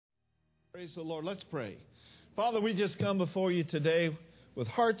Praise the Lord. Let's pray. Father, we just come before you today with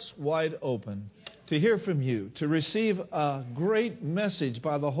hearts wide open to hear from you, to receive a great message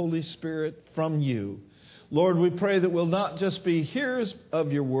by the Holy Spirit from you. Lord, we pray that we'll not just be hearers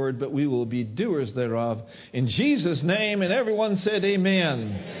of your word, but we will be doers thereof. In Jesus' name, and everyone said amen.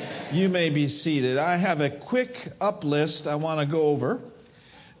 Amen. You may be seated. I have a quick up list I want to go over.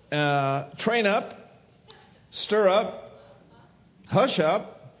 Train up, stir up, hush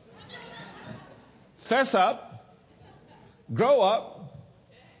up, fess up, grow up,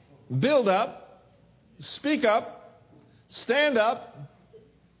 build up, speak up, stand up,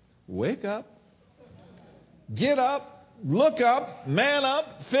 wake up, get up, look up, man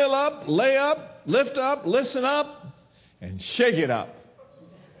up, fill up, lay up, lift up, listen up, and shake it up.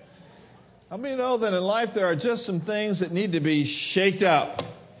 How many know that in life there are just some things that need to be shaked up?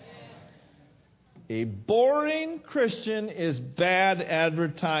 A boring Christian is bad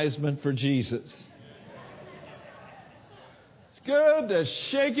advertisement for Jesus. It's good to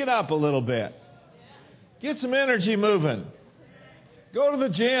shake it up a little bit. Get some energy moving. Go to the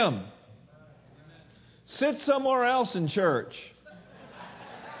gym. Sit somewhere else in church.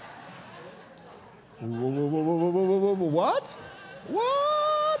 What?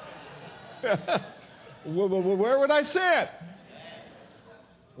 What? Where would I sit?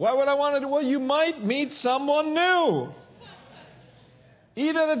 Why would I want to do? Well, you might meet someone new.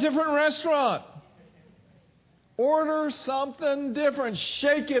 Eat at a different restaurant. Order something different.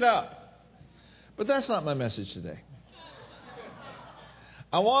 Shake it up. But that's not my message today.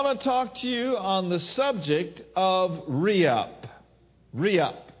 I want to talk to you on the subject of re-up.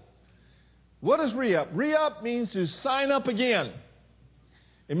 Re-up. What is re-up? Re-up means to sign up again.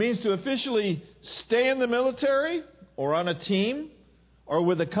 It means to officially stay in the military or on a team or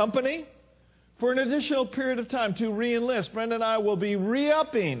with a company for an additional period of time, to re-enlist. Brenda and I will be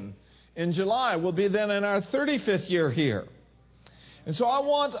re-upping in July. We'll be then in our 35th year here. And so I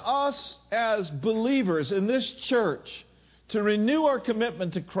want us as believers in this church to renew our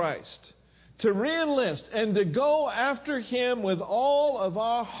commitment to Christ, to re-enlist and to go after Him with all of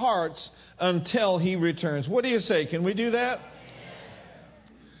our hearts until He returns. What do you say? Can we do that?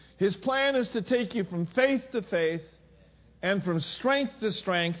 His plan is to take you from faith to faith and from strength to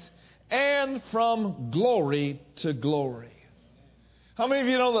strength and from glory to glory. How many of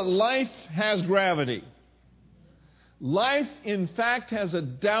you know that life has gravity? Life, in fact, has a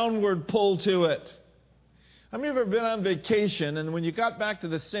downward pull to it. How many of you have ever been on vacation and when you got back to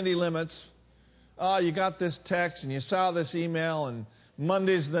the city limits, you got this text and you saw this email and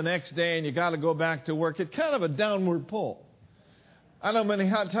Monday's the next day and you got to go back to work? It's kind of a downward pull. I know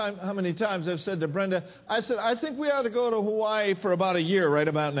how many times I've said to Brenda, I think we ought to go to Hawaii for about a year right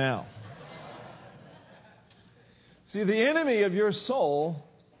about now. See, the enemy of your soul,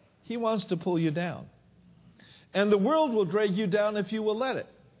 he wants to pull you down. And the world will drag you down if you will let it.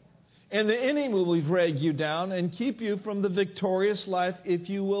 And the enemy will drag you down and keep you from the victorious life if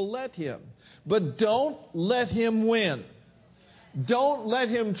you will let him. But don't let him win. Don't let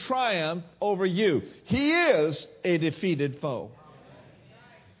him triumph over you. He is a defeated foe.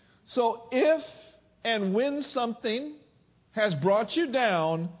 So if and when something has brought you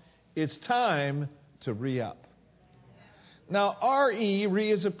down, it's time to re-up. Now,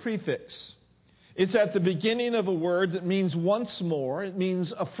 re is a prefix. It's at the beginning of a word that means once more. It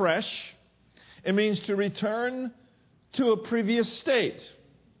means afresh. It means to return to a previous state.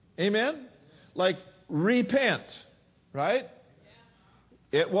 Amen? Like repent, right?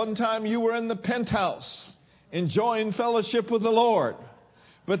 At one time you were in the penthouse, enjoying fellowship with the Lord.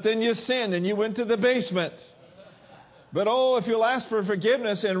 But then you sinned and you went to the basement. But if you'll ask for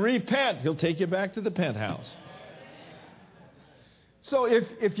forgiveness and repent, He'll take you back to the penthouse. So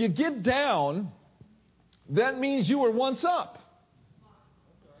if you get down, that means you were once up.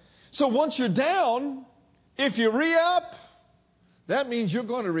 So once you're down, if you re-up, that means you're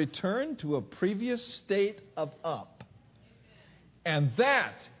going to return to a previous state of up. And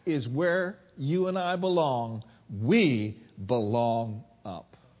that is where you and I belong. We belong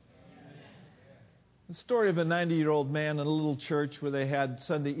up. The story of a 90-year-old man in a little church where they had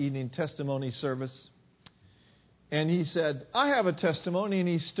Sunday evening testimony service. And he said, I have a testimony. And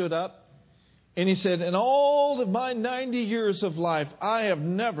he stood up and he said, in all of my 90 years of life, I have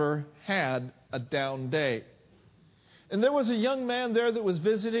never had a down day. And there was a young man there that was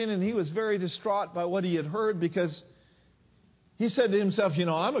visiting, and he was very distraught by what he had heard, because he said to himself,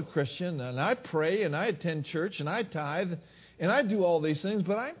 I'm a Christian and I pray and I attend church and I tithe and I do all these things,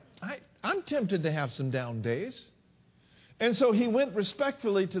 but I'm tempted to have some down days. And so he went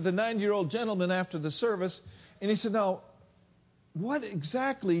respectfully to the 90-year-old gentleman after the service, and he said, now, what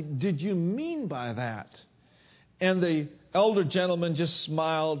exactly did you mean by that? And the elder gentleman just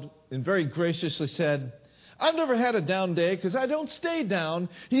smiled and very graciously said, I've never had a down day because I don't stay down.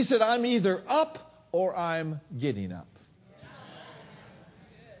 He said, I'm either up or I'm getting up.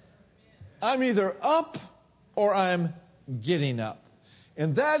 I'm either up or I'm getting up.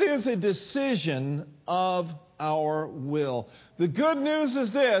 And that is a decision of our will. The good news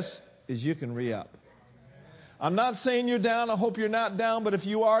is this, is you can re-up. I'm not saying you're down. I hope you're not down. But if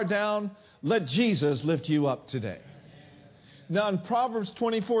you are down, let Jesus lift you up today. Now in Proverbs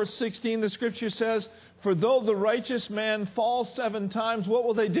 24:16, the scripture says, for though the righteous man falls 7 times, what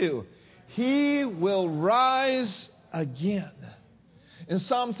will they do? He will rise again. In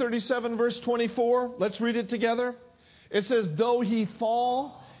Psalm 37, verse 24, let's read it together. It says, though he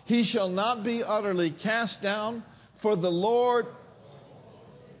fall, he shall not be utterly cast down, for the Lord...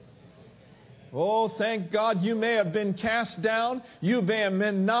 Oh, thank God you may have been cast down. You may have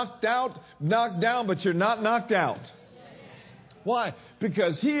been knocked down, but you're not knocked out. Why?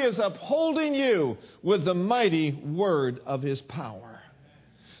 Because He is upholding you with the mighty word of His power.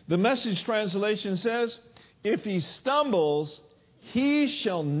 The Message translation says, if he stumbles, he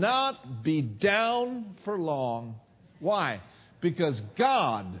shall not be down for long. Why? Because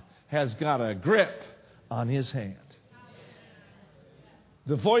God has got a grip on his hand.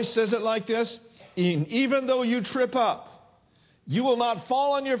 The voice says it like this, even though you trip up, you will not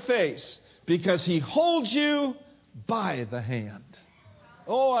fall on your face because He holds you by the hand.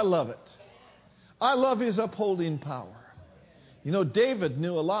 Oh, I love it. I love His upholding power. You know, David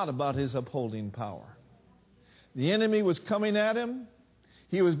knew a lot about His upholding power. The enemy was coming at him.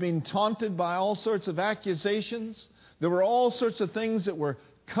 He was being taunted by all sorts of accusations. There were all sorts of things that were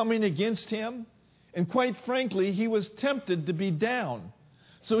coming against him. And quite frankly, he was tempted to be down.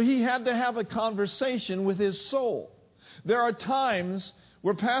 So he had to have a conversation with his soul. There are times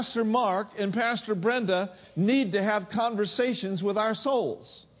where Pastor Mark and Pastor Brenda need to have conversations with our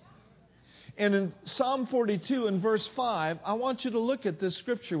souls. And in Psalm 42 and verse 5, I want you to look at this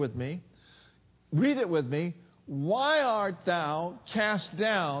scripture with me. Read it with me. Why art thou cast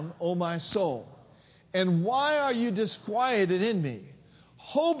down, O my soul? And why are you disquieted in me?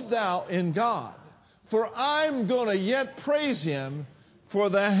 Hope thou in God, for I'm going to yet praise Him for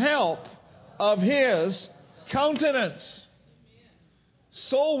the help of His countenance.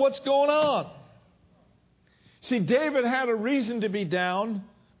 Soul, what's going on? See, David had a reason to be down,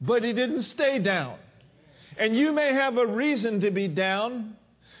 but he didn't stay down. And you may have a reason to be down,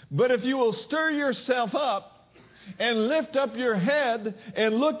 but if you will stir yourself up and lift up your head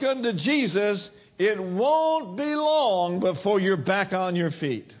and look unto Jesus, it won't be long before you're back on your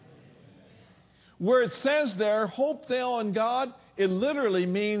feet. Where it says there, hope thou in God, it literally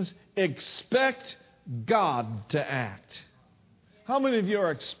means expect God to act. How many of you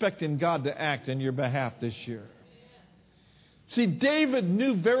are expecting God to act in your behalf this year? See, David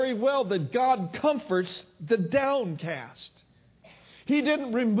knew very well that God comforts the downcast. He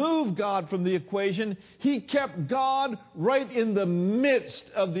didn't remove God from the equation. He kept God right in the midst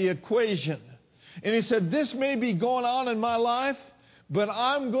of the equation. And he said, this may be going on in my life, but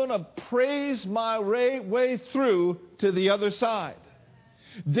I'm going to praise my way through to the other side.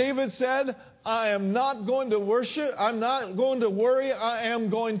 David said, I am not going to worship. I'm not going to worry. I am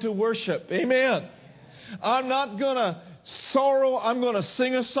going to worship. Amen. I'm not going to sorrow. I'm going to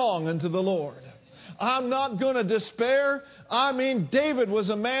sing a song unto the Lord. I'm not going to despair. I mean, David was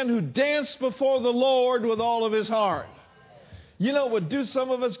a man who danced before the Lord with all of his heart. You know, it would do some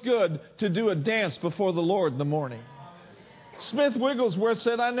of us good to do a dance before the Lord in the morning. Smith Wigglesworth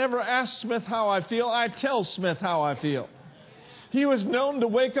said, I never ask Smith how I feel. I tell Smith how I feel. He was known to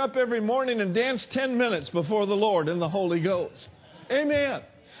wake up every morning and dance 10 minutes before the Lord in the Holy Ghost. Amen.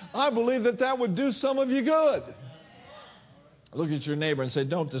 I believe that that would do some of you good. Look at your neighbor and say,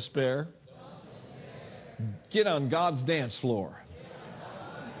 don't despair. Get on God's dance floor.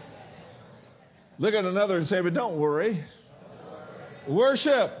 Look at another and say, but don't worry.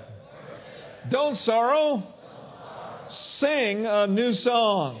 Worship. Don't sorrow. Sing a new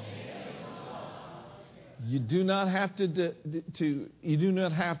song. You do not have to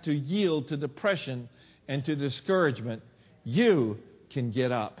yield to depression and to discouragement. You can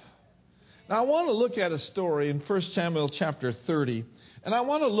get up. Now I want to look at a story in 1 Samuel chapter 30. And I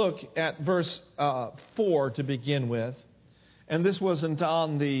want to look at verse 4 to begin with. And this wasn't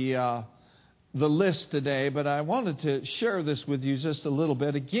on the list today, but I wanted to share this with you just a little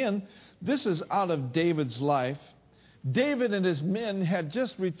bit. Again, this is out of David's life. David and his men had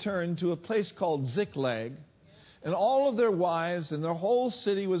just returned to a place called Ziklag. And all of their wives and their whole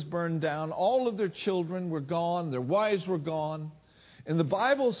city was burned down. All of their children were gone. Their wives were gone. And the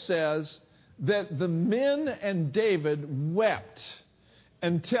Bible says that the men and David wept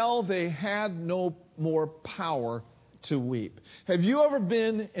until they had no more power to weep. Have you ever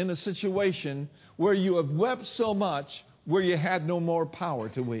been in a situation where you have wept so much where you had no more power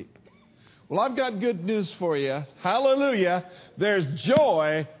to weep? Well, I've got good news for you. Hallelujah. There's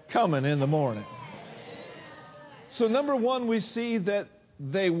joy coming in the morning. So number one, we see that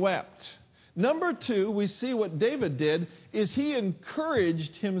they wept. Number two, we see what David did is he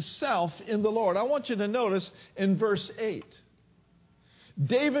encouraged himself in the Lord. I want you to notice in verse 8.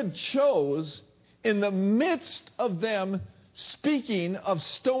 David chose, in the midst of them speaking of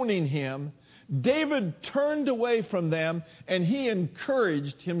stoning him, David turned away from them and he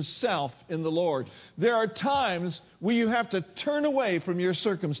encouraged himself in the Lord. There are times where you have to turn away from your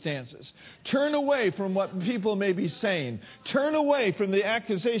circumstances. Turn away from what people may be saying. Turn away from the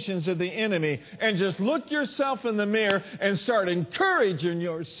accusations of the enemy and just look yourself in the mirror and start encouraging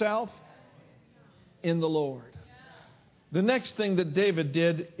yourself in the Lord. The next thing that David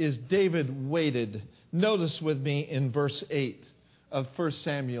did is David waited. Notice with me in verse 8 of 1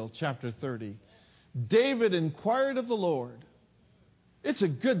 Samuel chapter 30. David inquired of the Lord. It's a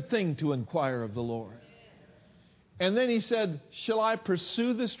good thing to inquire of the Lord. And then he said, shall I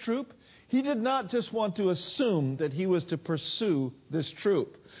pursue this troop? He did not just want to assume that he was to pursue this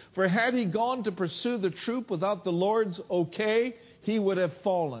troop. For had he gone to pursue the troop without the Lord's okay, he would have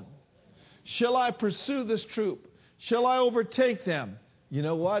fallen. Shall I pursue this troop? Shall I overtake them? You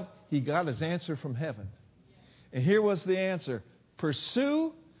know what? He got his answer from heaven. And here was the answer.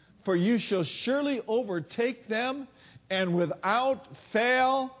 Pursue, for you shall surely overtake them, and without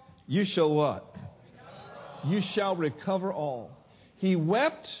fail, you shall what? You shall recover all. He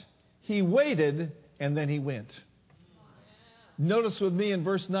wept, he waited, and then he went. Notice with me in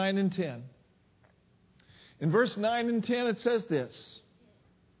verse 9 and 10. In verse 9 and 10 it says this.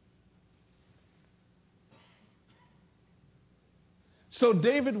 So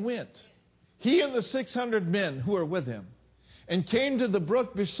David went, he and the 600 men who were with him, and came to the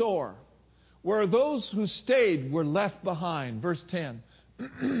brook Besor, where those who stayed were left behind. Verse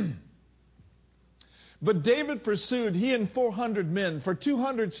 10. But David pursued, he and 400 men, for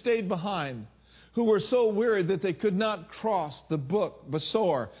 200 stayed behind, who were so weary that they could not cross the brook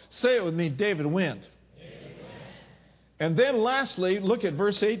Besor. Say it with me, David went. And then lastly, look at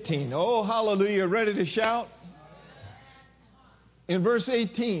verse 18. Oh, hallelujah, ready to shout? In verse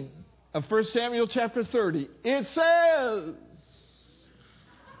 18 of 1 Samuel chapter 30, it says,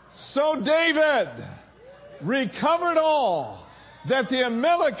 so David recovered all that the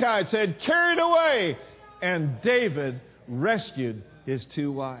Amalekites had carried away, and David rescued his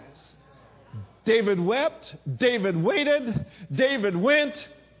 2 wives. David wept, David waited, David went,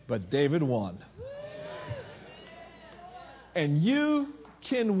 but David won. And you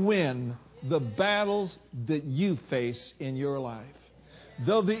can win the battles that you face in your life.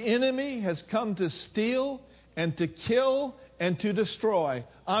 Though the enemy has come to steal and to kill and to destroy,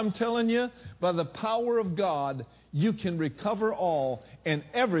 I'm telling you, by the power of God, you can recover all, and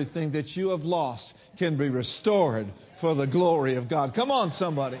everything that you have lost can be restored for the glory of God. Come on,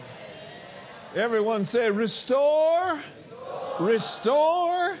 somebody. Everyone say, restore,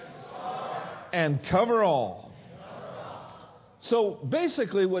 restore, and cover all. So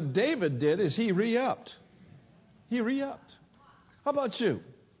basically what David did is he re-upped. He re-upped. How about you?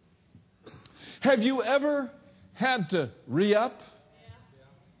 Have you ever had to re-up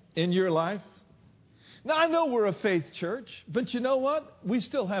in your life? Now, I know we're a faith church, but you know what? We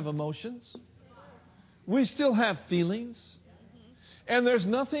still have emotions. We still have feelings. And there's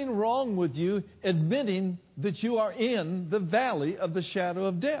nothing wrong with you admitting that you are in the valley of the shadow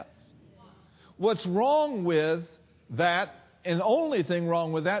of death. What's wrong with that, and the only thing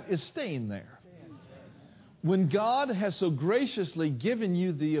wrong with that, is staying there. When God has so graciously given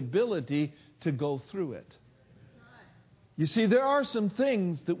you the ability to go through it. You see, there are some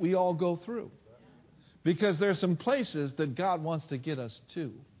things that we all go through. Because there are some places that God wants to get us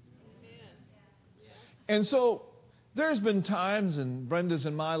to. And so there's been times in Brenda's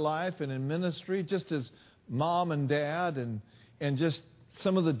and my life and in ministry, just as mom and dad, and just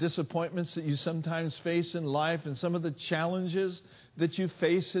some of the disappointments that you sometimes face in life and some of the challenges that you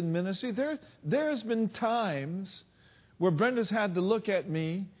face in ministry. There's been times where Brenda's had to look at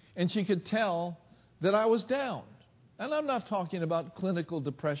me and she could tell that I was down. And I'm not talking about clinical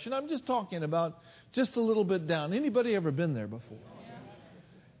depression. I'm just talking about just a little bit down. Anybody ever been there before?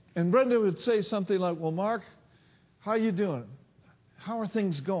 And Brenda would say something like, well, Mark, how are you doing? How are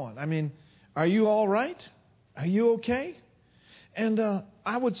things going? I mean, are you all right? Are you okay? And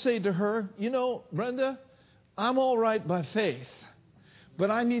I would say to her, you know, Brenda, I'm all right by faith. but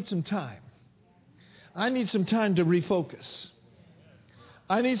I need some time. I need some time to refocus.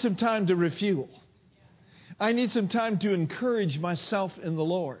 I need some time to refuel. I need some time to encourage myself in the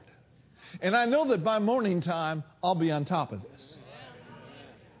Lord. And I know that by morning time, I'll be on top of this.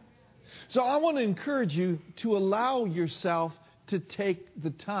 So I want to encourage you to allow yourself to take the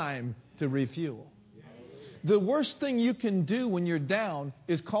time to refuel. The worst thing you can do when you're down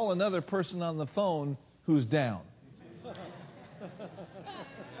is call another person on the phone who's down.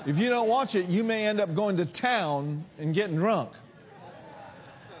 If you don't watch it, you may end up going to town and getting drunk.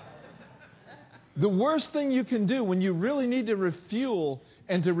 The worst thing you can do when you really need to refuel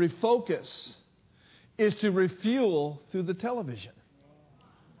and to refocus is to refuel through the television.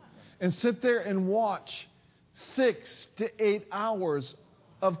 And sit there and watch 6 to 8 hours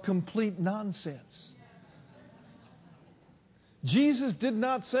of complete nonsense. Jesus did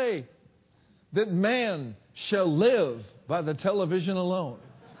not say that man shall live by the television alone.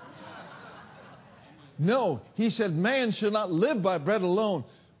 No, he said man shall not live by bread alone,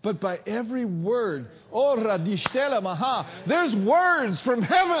 but by every word. There's words from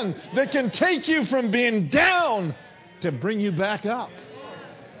heaven that can take you from being down to bring you back up.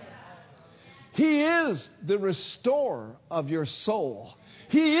 He is the restorer of your soul.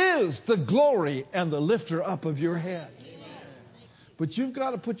 He is the glory and the lifter up of your head. But you've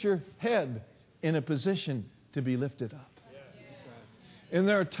got to put your head in a position to be lifted up. And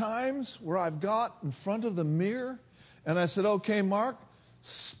there are times where I've got in front of the mirror and I said, okay, Mark,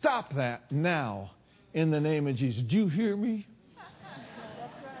 stop that now in the name of Jesus. Do you hear me?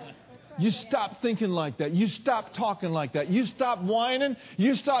 You stop thinking like that. You stop talking like that. You stop whining.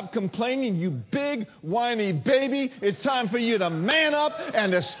 You stop complaining, you big whiny baby. It's time for you to man up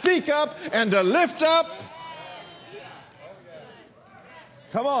and to speak up and to lift up.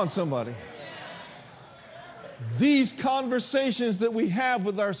 Come on, somebody. These conversations that we have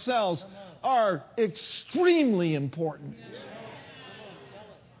with ourselves are extremely important.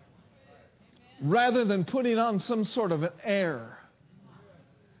 Rather than putting on some sort of an air,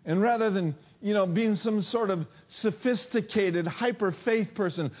 and rather than, being some sort of sophisticated, hyper-faith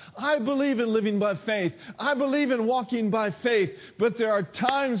person, I believe in living by faith. I believe in walking by faith. But there are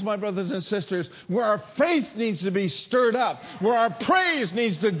times, my brothers and sisters, where our faith needs to be stirred up, where our praise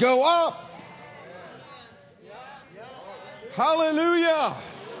needs to go up. Hallelujah.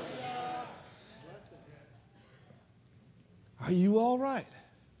 Are you all right?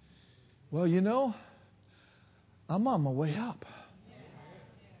 Well, I'm on my way up.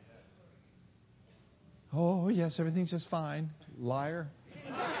 Oh, yes, everything's just fine. Liar.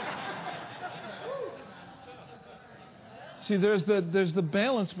 See, there's the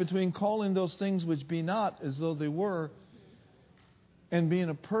balance between calling those things which be not as though they were and being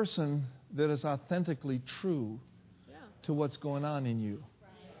a person that is authentically true to what's going on in you.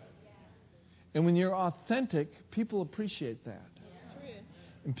 And when you're authentic, people appreciate that.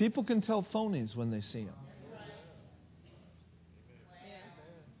 And people can tell phonies when they see them.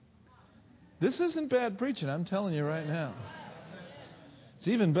 This isn't bad preaching, I'm telling you right now. It's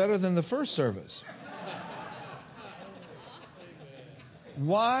even better than the first service.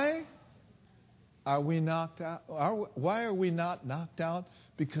 Why are we knocked out? Why are we not knocked out?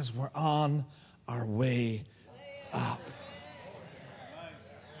 Because we're on our way up.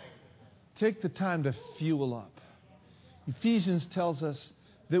 Take the time to fuel up. Ephesians tells us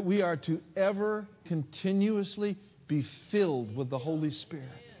that we are to ever continuously be filled with the Holy Spirit.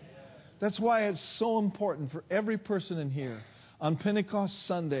 That's why it's so important for every person in here on Pentecost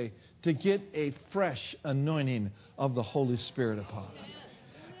Sunday to get a fresh anointing of the Holy Spirit upon them.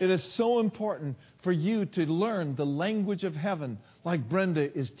 It is so important for you to learn the language of heaven like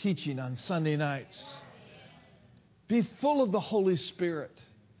Brenda is teaching on Sunday nights. Be full of the Holy Spirit.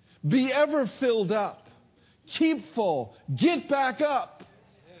 Be ever filled up. Keep full. Get back up.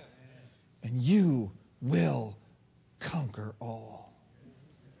 And you will conquer all.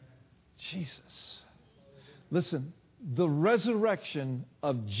 Jesus. Listen, the resurrection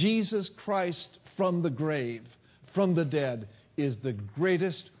of Jesus Christ from the grave, from the dead, is the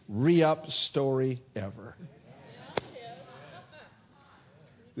greatest re-up story ever.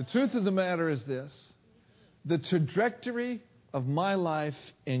 The truth of the matter is this. The trajectory of my life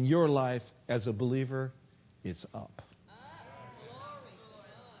and your life as a believer, it's up.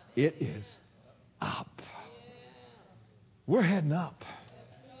 It is up. We're heading up.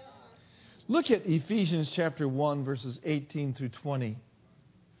 Look at Ephesians chapter 1, verses 18 through 20.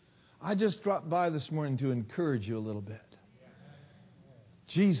 I just dropped by this morning to encourage you a little bit.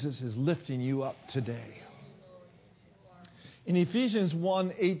 Jesus is lifting you up today. In Ephesians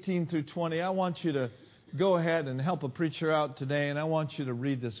 1, 18 through 20, I want you to go ahead and help a preacher out today, and I want you to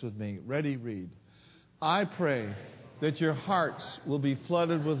read this with me. Ready, read. I pray that your hearts will be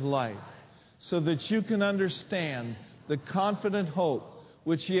flooded with light so that you can understand the confident hope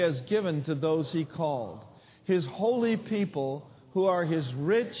which He has given to those He called, His holy people who are His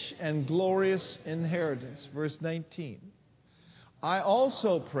rich and glorious inheritance. Verse 19. I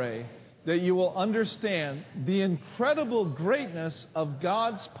also pray that you will understand the incredible greatness of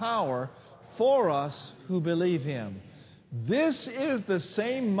God's power for us who believe Him. This is the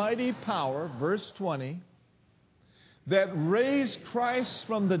same mighty power, verse 20, that raised Christ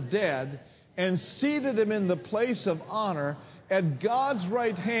from the dead and seated Him in the place of honor at God's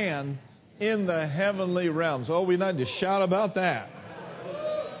right hand in the heavenly realms. Oh, we need to shout about that.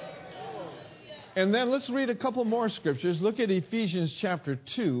 And then let's read a couple more scriptures. Look at Ephesians chapter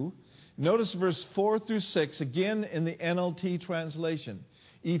 2. Notice verse 4 through 6, again in the NLT translation.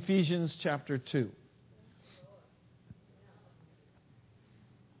 Ephesians chapter 2.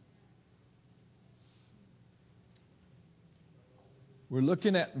 We're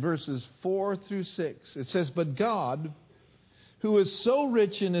looking at verses 4 through 6. It says, but God, who is so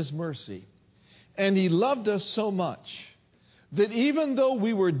rich in His mercy, and He loved us so much, that even though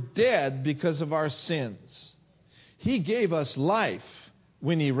we were dead because of our sins, He gave us life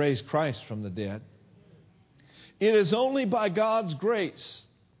when He raised Christ from the dead. It is only by God's grace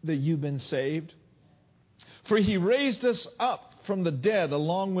that you've been saved. For He raised us up from the dead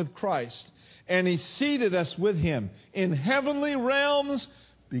along with Christ, and He seated us with Him in heavenly realms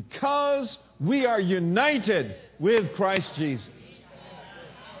because we are united with Christ Jesus.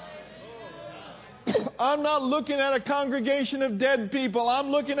 I'm not looking at a congregation of dead people. I'm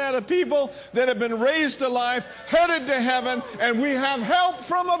looking at a people that have been raised to life, headed to heaven, and we have help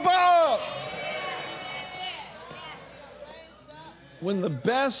from above. When the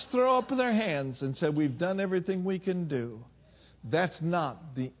best throw up their hands and say, we've done everything we can do, that's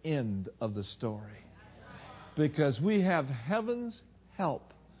not the end of the story. Because we have heaven's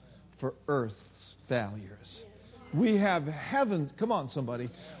help for earth's failures. We have heaven's, come on somebody,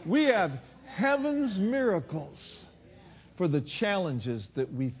 we have heaven's miracles for the challenges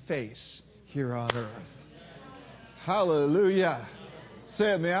that we face here on earth. Hallelujah.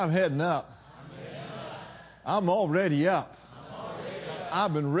 Say with me, I'm heading up. I'm already up.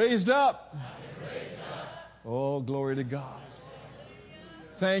 I've been raised up. Oh, glory to God.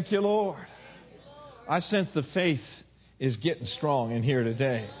 Thank you, Lord. I sense the faith is getting strong in here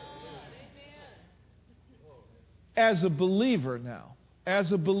today. As a believer now,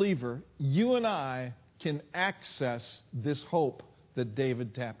 as a believer, you and I can access this hope that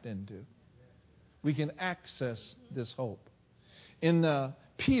David tapped into. We can access this hope. In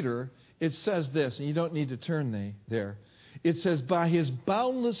Peter, it says this, and you don't need to turn there. It says, by His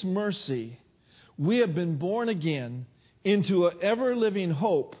boundless mercy, we have been born again into an ever-living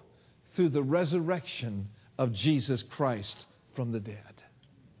hope through the resurrection of Jesus Christ from the dead.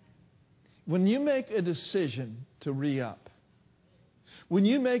 When you make a decision to re-up, when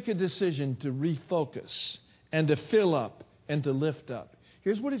you make a decision to refocus and to fill up and to lift up,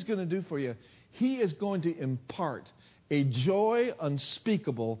 here's what He's going to do for you. He is going to impart a joy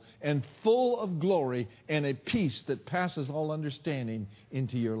unspeakable and full of glory and a peace that passes all understanding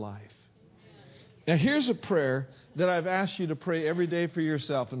into your life. Now, here's a prayer that I've asked you to pray every day for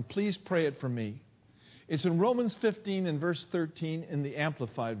yourself, and please pray it for me. It's in Romans 15 and verse 13 in the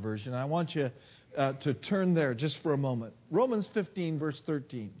Amplified Version. I want you to turn there just for a moment. Romans 15, verse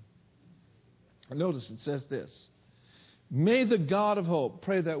 13. Notice it says this. May the God of hope,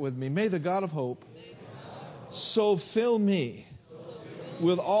 pray that with me, may the God of hope so fill me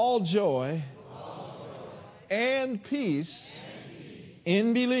with all joy and peace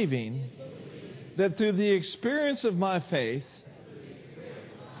in believing that through the experience of my faith,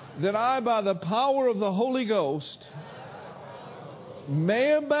 that I, by the power of the Holy Ghost,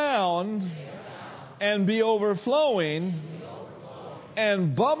 may abound and be overflowing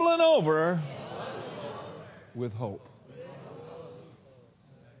and bubbling over with hope.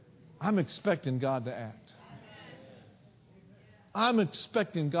 I'm expecting God to act. I'm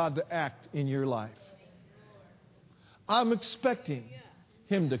expecting God to act in your life. I'm expecting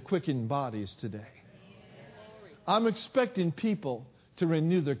Him to quicken bodies today. I'm expecting people to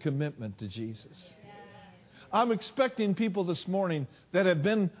renew their commitment to Jesus. I'm expecting people this morning that have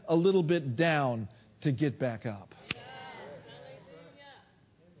been a little bit down to get back up.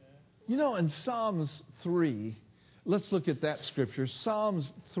 You know, in Psalms 3, let's look at that scripture. Psalms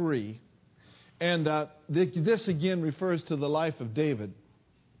 3. And this again refers to the life of David.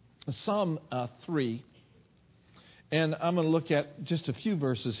 Psalm 3. And I'm going to look at just a few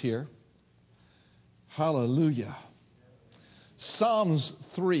verses here. Hallelujah. Psalms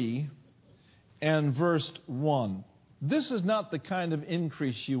 3 and verse 1. This is not the kind of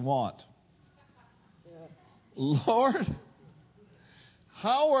increase you want. Lord,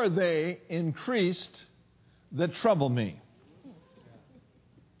 how are they increased that trouble me?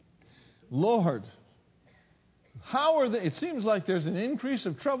 Lord, how are they? It seems like there's an increase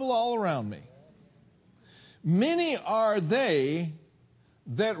of trouble all around me. Many are they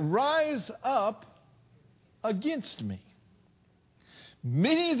that rise up against me.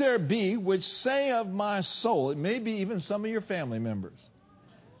 Many there be which say of my soul, it may be even some of your family members.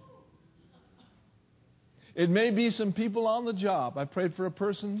 It may be some people on the job. I prayed for a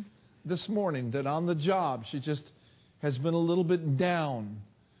person this morning that on the job she just has been a little bit down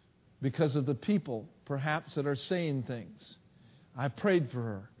because of the people perhaps that are saying things. I prayed for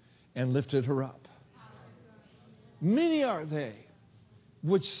her and lifted her up. Many are they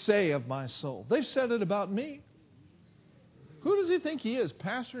which say of my soul. They've said it about me. Who does he think he is?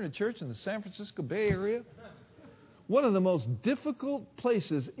 Pastoring a church in the San Francisco Bay Area? One of the most difficult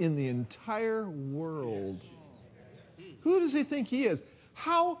places in the entire world. Who does he think he is?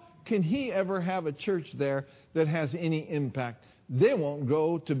 How can he ever have a church there that has any impact? They won't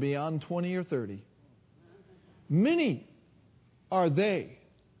go to beyond 20 or 30. Many are they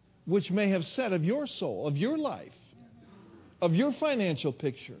which may have said of your soul, of your life, of your financial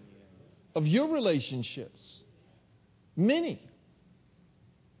picture, of your relationships. Many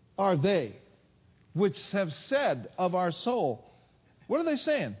are they which have said of our soul. What are they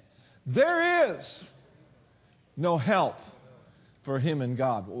saying? There is no help for him in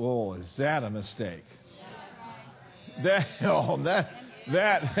God. Oh, is that a mistake?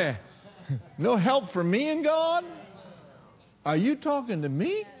 No help for me in God? Are you talking to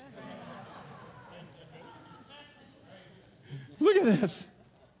me? Look at this.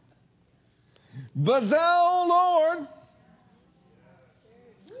 But thou, Lord,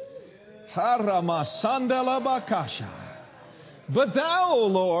 but thou,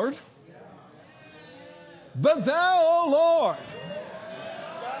 O Lord,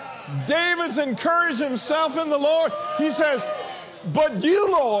 David's encouraged himself in the Lord. He says, but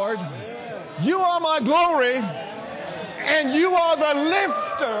you, Lord, you are my glory, and you are the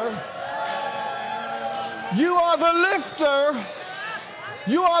lifter. You are the lifter.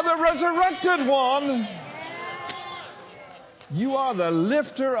 You are the resurrected one. You are the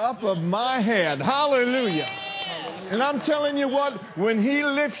lifter up of my head. Hallelujah. And I'm telling you what, when he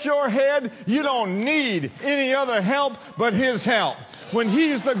lifts your head, you don't need any other help but his help. When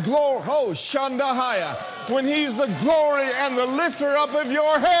he's the glory, oh, Shandahaya, when he's the glory and the lifter up of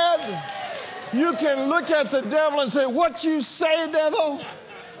your head, you can look at the devil and say, what you say, devil?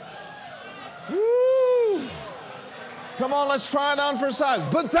 Woo! Come on, let's try it on for size.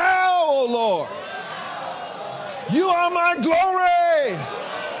 But thou, O Lord, you are my glory.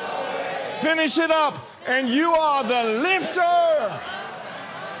 Finish it up. And you are the lifter.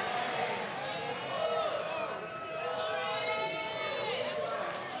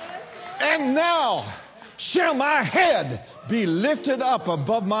 And now shall my head be lifted up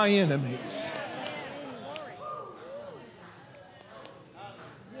above my enemies.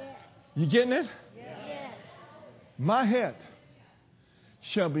 You getting it? My head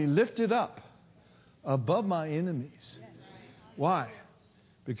shall be lifted up above my enemies. Why?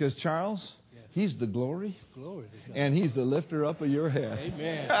 Because, Charles, he's the glory, and he's the lifter up of your head.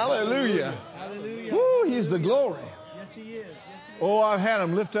 Amen. Hallelujah. Hallelujah. Woo, he's the glory. Yes, he is. Oh, I've had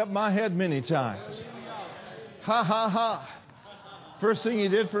him lift up my head many times. Ha, ha, ha. First thing he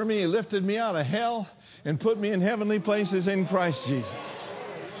did for me, he lifted me out of hell and put me in heavenly places in Christ Jesus.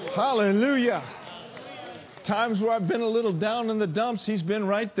 Hallelujah. Times where I've been a little down in the dumps, he's been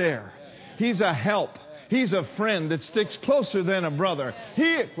right there. He's a help. He's a friend that sticks closer than a brother.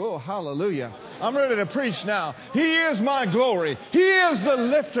 Oh, hallelujah. I'm ready to preach now. He is my glory. He is the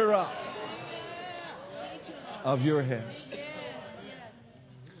lifter up of your head.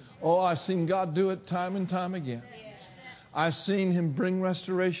 Oh, I've seen God do it time and time again. I've seen him bring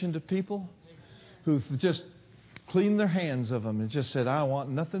restoration to people who've just cleaned their hands of them and just said, I want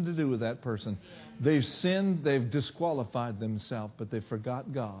nothing to do with that person. They've sinned, they've disqualified themselves, but they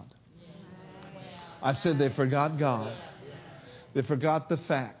forgot God. I said they forgot God. They forgot the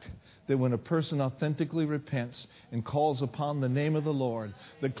fact that when a person authentically repents and calls upon the name of the Lord,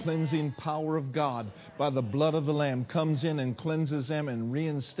 the cleansing power of God by the blood of the Lamb comes in and cleanses them and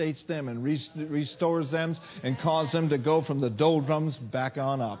reinstates them and restores them and causes them to go from the doldrums back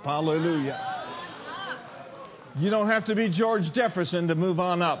on up. Hallelujah. You don't have to be George Jefferson to move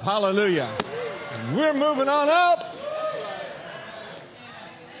on up. Hallelujah. We're moving on up.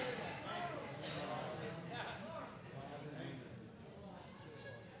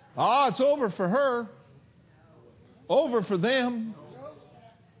 Oh, it's over for her. Over for them.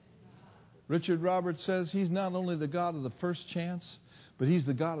 Richard Roberts says He's not only the God of the first chance, but He's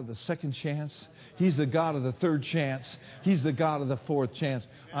the God of the second chance. He's the God of the third chance. He's the God of the fourth chance.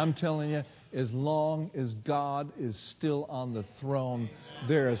 I'm telling you, as long as God is still on the throne,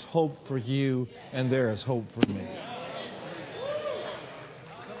 there is hope for you and there is hope for me.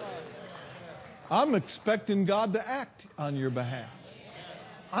 I'm expecting God to act on your behalf.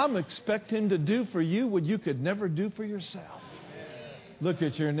 I'm expecting Him to do for you what you could never do for yourself. Look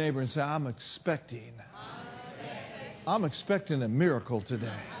at your neighbor and say, I'm expecting a miracle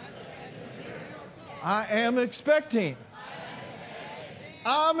today. I am expecting.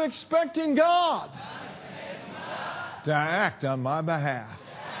 I'm expecting God to act on my behalf.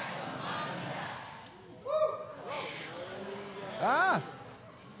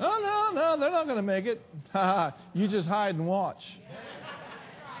 No, they're not going to make it. You just hide and watch.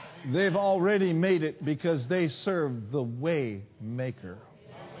 They've already made it because they serve the way maker.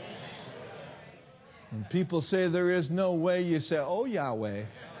 When people say there is no way, you say, oh, Yahweh.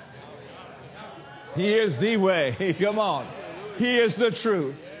 He is the way. Come on. He is the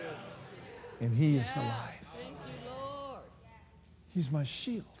truth. And He is the life. He's my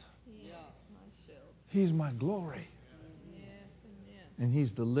shield. He's my glory. And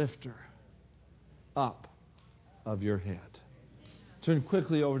He's the lifter up of your head. Turn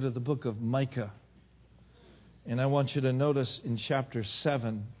quickly over to the book of Micah. And I want you to notice in chapter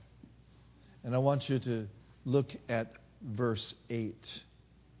 7, and I want you to look at verse 8.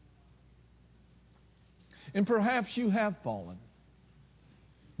 And perhaps you have fallen.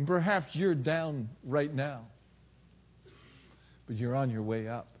 And perhaps you're down right now. But you're on your way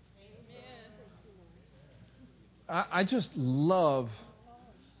up. I love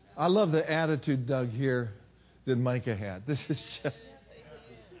the attitude, Doug, here that Micah had. This is just...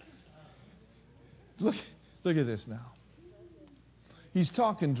 Look at this now. He's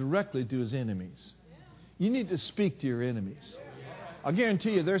talking directly to his enemies. You need to speak to your enemies. I'll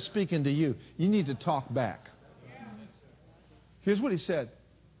guarantee you they're speaking to you. You need to talk back. Here's what he said.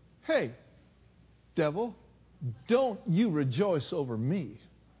 Hey, devil, don't you rejoice over me.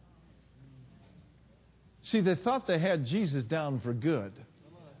 See, they thought they had Jesus down for good,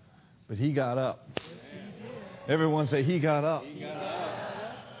 but He got up. Everyone say, He got up.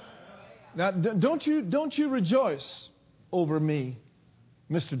 Now, don't you rejoice over me,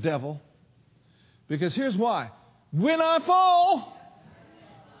 Mr. Devil. Because here's why. When I fall,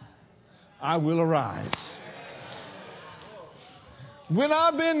 I will arise. When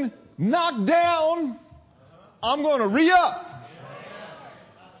I've been knocked down, I'm going to re-up.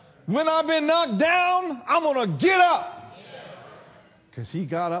 When I've been knocked down, I'm going to get up. Because He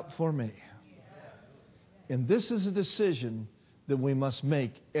got up for me. And this is a decision that we must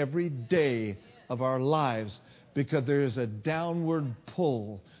make every day of our lives, because there is a downward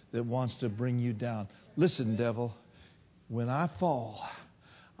pull that wants to bring you down. Listen, devil, when I fall,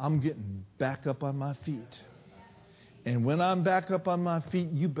 I'm getting back up on my feet. And when I'm back up on my feet,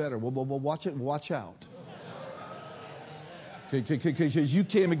 you better watch out. Because you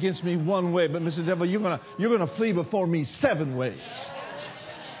came against me one way, but Mr. Devil, you're gonna flee before me 7 ways.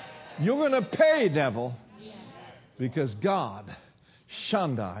 You're gonna pay, devil. Because God,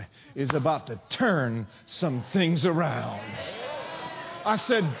 Shaddai, is about to turn some things around. I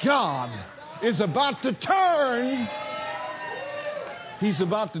said, God is about to turn. He's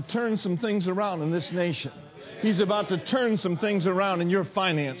about to turn some things around in this nation. He's about to turn some things around in your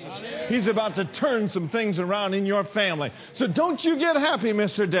finances. He's about to turn some things around in your family. So don't you get happy,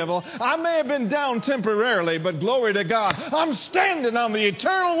 Mr. Devil. I may have been down temporarily, but glory to God. I'm standing on the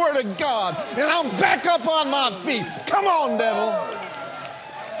eternal Word of God, and I'm back up on my feet. Come on, devil.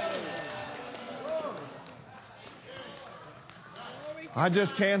 I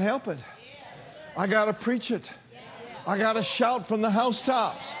just can't help it. I got to preach it. I got to shout from the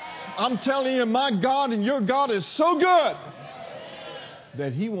housetops. I'm telling you, my God and your God is so good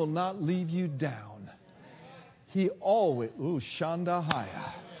that He will not leave you down. He always,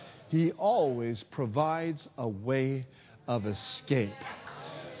 Shandahaya, He always provides a way of escape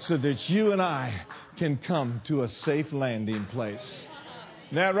so that you and I can come to a safe landing place.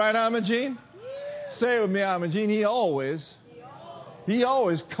 Isn't that right, Imogene? Say it with me, Imogene. He always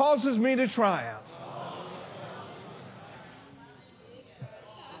causes me to triumph.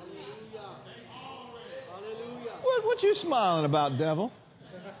 What you smiling about, devil?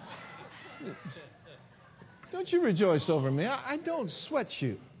 Don't you rejoice over me. I don't sweat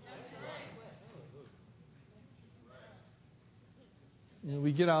you.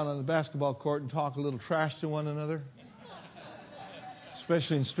 We get out on the basketball court and talk a little trash to one another.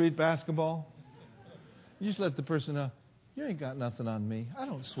 especially in street basketball. You just let the person know, you ain't got nothing on me. I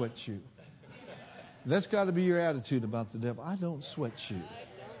don't sweat you. That's got to be your attitude about the devil. I don't sweat you.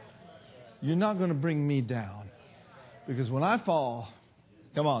 You're not going to bring me down. Because when I fall,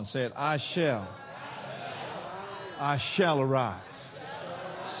 come on, say it, I shall arise.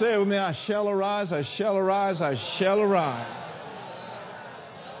 Say it with me, I shall arise, I shall arise, I shall arise.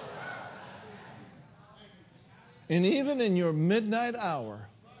 And even in your midnight hour,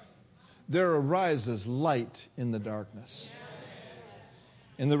 there arises light in the darkness.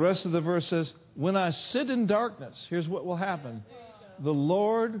 And the rest of the verse says, when I sit in darkness, here's what will happen. The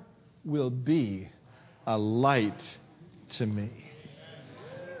Lord will be a light to me.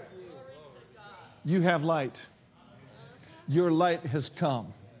 You have light. Your light has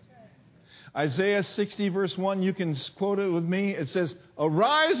come. Isaiah 60 verse 1, you can quote it with me. It says,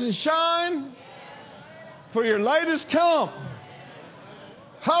 arise and shine, for your light has come.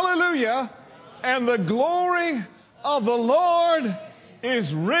 Hallelujah. And the glory of the Lord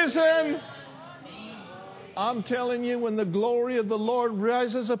is risen. I'm telling you, when the glory of the Lord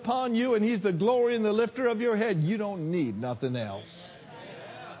rises upon you and He's the glory and the lifter of your head, you don't need nothing else.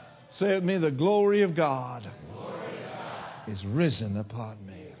 Say it with me, the glory of God is risen upon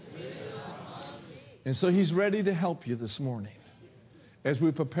me. And so He's ready to help you this morning as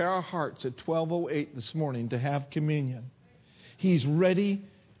we prepare our hearts at 12:08 this morning to have communion. He's ready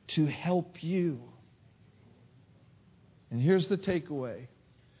to help you. And here's the takeaway.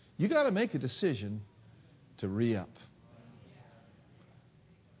 You got to make a decision to re-up.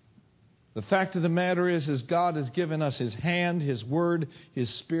 The fact of the matter is God has given us His hand, His word,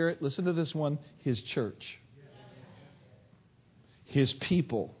 His Spirit. Listen to this one, His church, His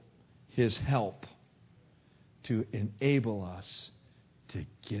people, His help to enable us to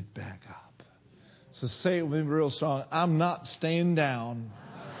get back up. So say it with me real strong. I'm not staying down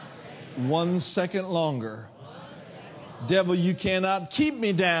 1 second longer. Devil, you cannot keep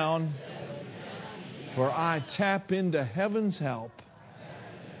me down, for I tap into heaven's help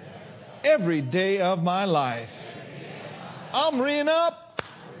every day of my life. I'm reing up.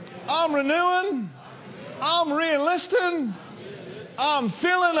 I'm renewing. I'm re-enlisting. I'm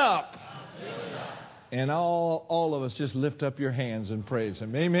filling up. And all of us just lift up your hands and praise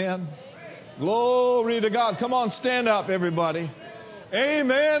Him. Amen. Glory to God. Come on, stand up, everybody.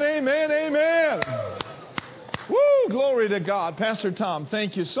 Amen, amen, amen. Woo, glory to God. Pastor Tom,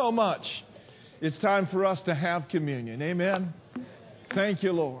 thank you so much. It's time for us to have communion. Amen. Thank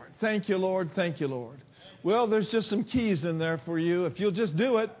you, Lord. Thank you, Lord. Thank you, Lord. Well, there's just some keys in there for you. If you'll just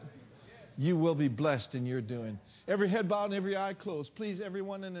do it, you will be blessed in your doing. Every head bowed and every eye closed. Please,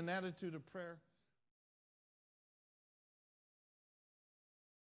 everyone in an attitude of prayer.